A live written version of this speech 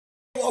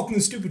Welcome to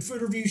the Stupid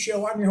Food Review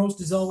Show. I'm your host,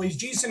 as always,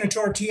 Jason and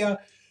Tortilla.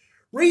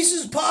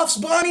 Reese's Puffs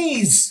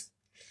Bunnies.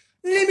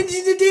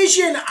 Limited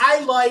edition.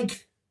 I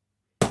like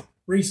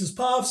Reese's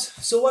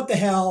Puffs, so what the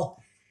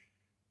hell?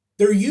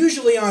 They're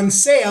usually on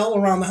sale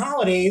around the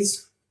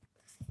holidays,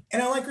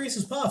 and I like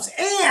Reese's Puffs.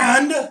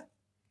 And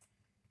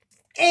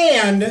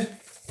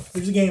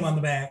there's a game on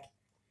the back,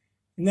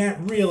 and that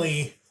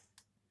really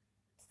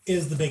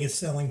is the biggest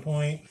selling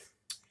point.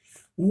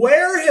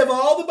 Where have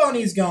all the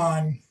bunnies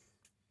gone?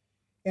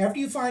 After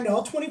you find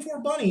all 24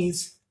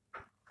 bunnies,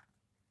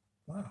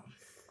 wow,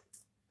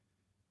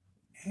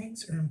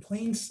 eggs are in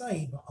plain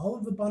sight, but all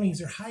of the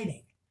bunnies are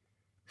hiding.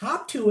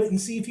 Hop to it and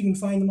see if you can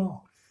find them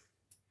all.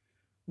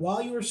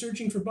 While you are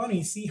searching for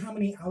bunnies, see how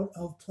many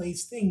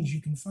out-of-place things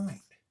you can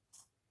find.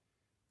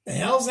 The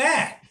hell's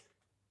that?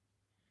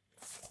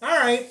 All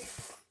right,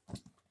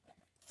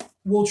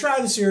 we'll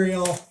try the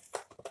cereal,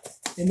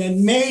 and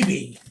then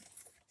maybe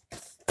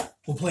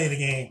we'll play the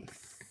game.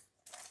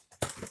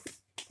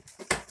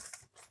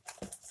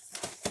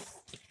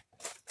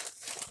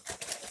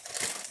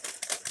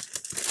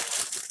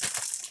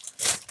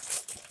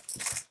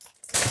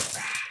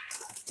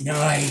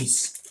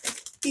 Nice.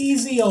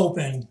 Easy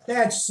open.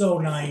 That's so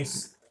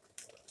nice.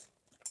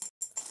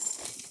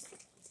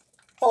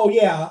 Oh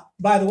yeah,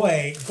 by the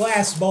way,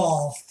 glass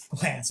bowl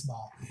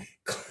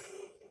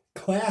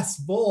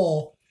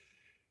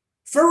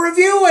for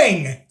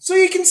reviewing, so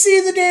you can see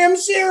the damn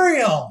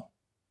cereal.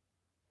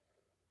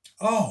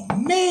 Oh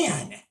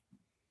man.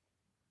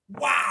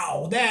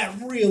 Wow, that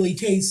really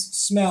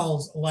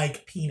smells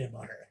like peanut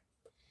butter.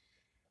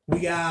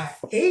 We got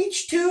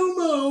H2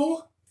 Moo.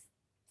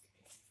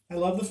 I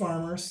love the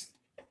farmers.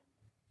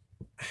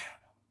 A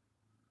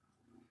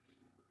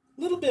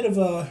little bit of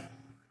a...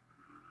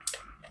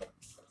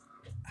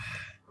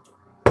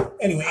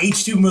 Anyway,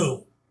 H2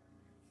 Moo.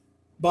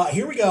 But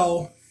here we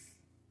go.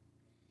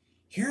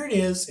 Here it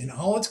is in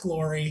all its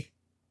glory.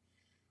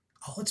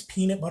 All its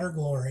peanut butter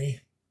glory.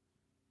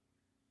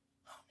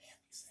 Oh, man,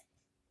 these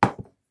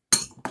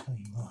things. I'll tell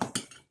you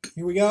what.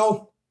 Here we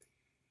go.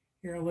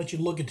 Here, I'll let you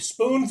look at the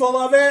spoonful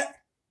of it.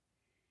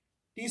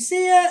 Do you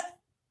see it?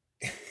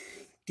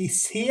 Do you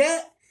see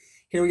it?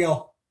 Here we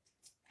go.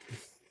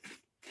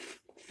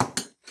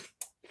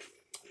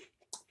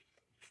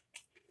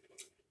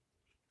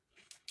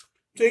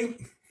 See?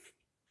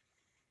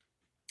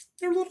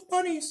 They're little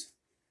bunnies.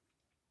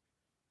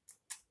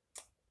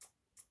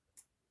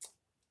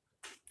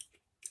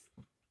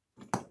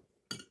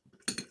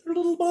 They're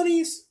little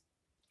bunnies.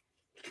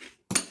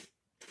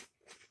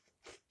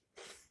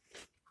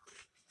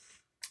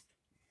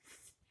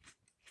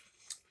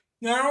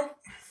 Now,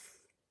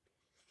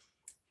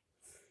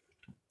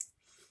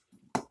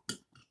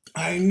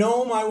 I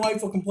know my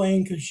wife will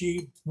complain because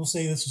she will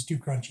say this is too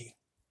crunchy.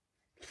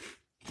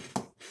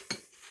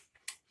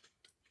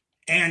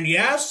 And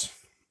yes,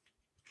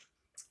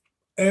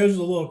 it is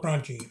a little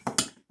crunchy.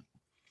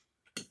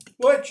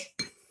 Which,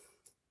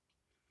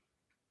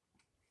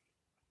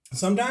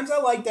 sometimes I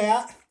like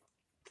that.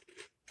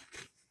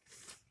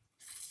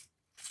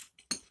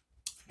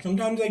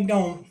 Sometimes I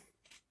don't.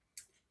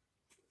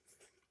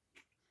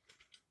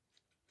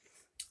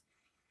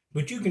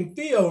 But you can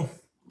feel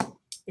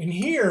in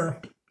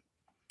here,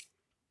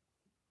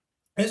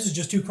 this is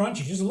just too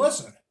crunchy. Just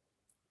listen.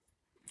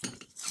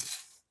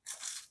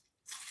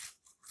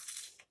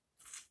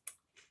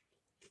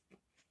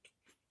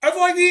 That's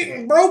like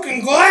eating broken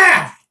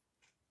glass.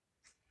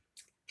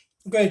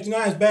 Okay, it's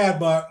not as bad,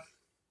 but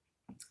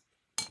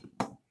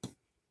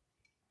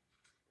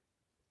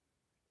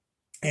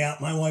yeah,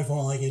 my wife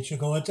won't like it. She'll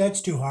go,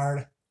 that's too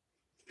hard.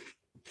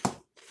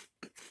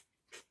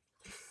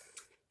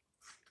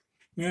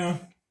 Yeah.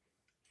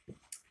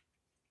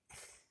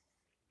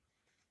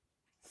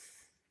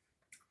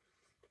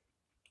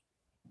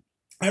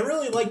 I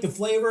really like the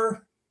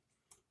flavor,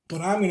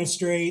 but I'm going to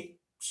straight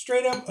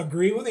up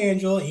agree with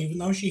Angela, even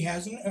though she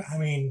hasn't,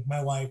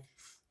 my wife,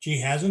 she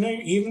hasn't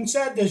even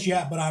said this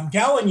yet, but I'm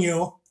telling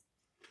you,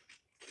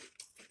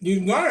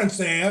 you're going to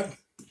say it.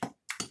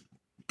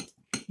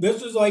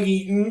 This is like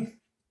eating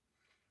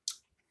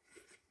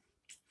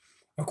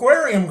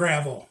aquarium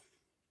gravel.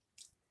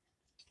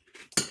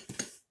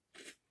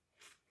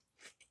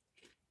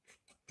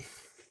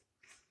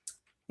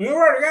 We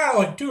already got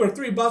like 2 or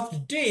 3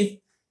 busted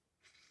teeth.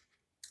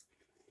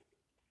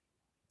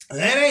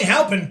 That ain't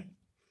helping.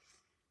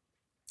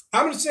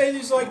 I'm going to say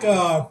these like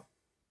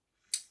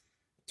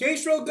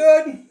taste real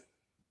good. A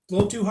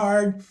little too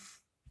hard.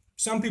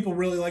 Some people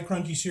really like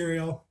crunchy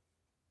cereal.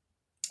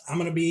 I'm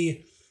going to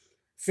be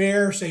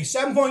fair. Say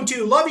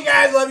 7.2. Love you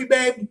guys. Love you,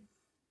 babe.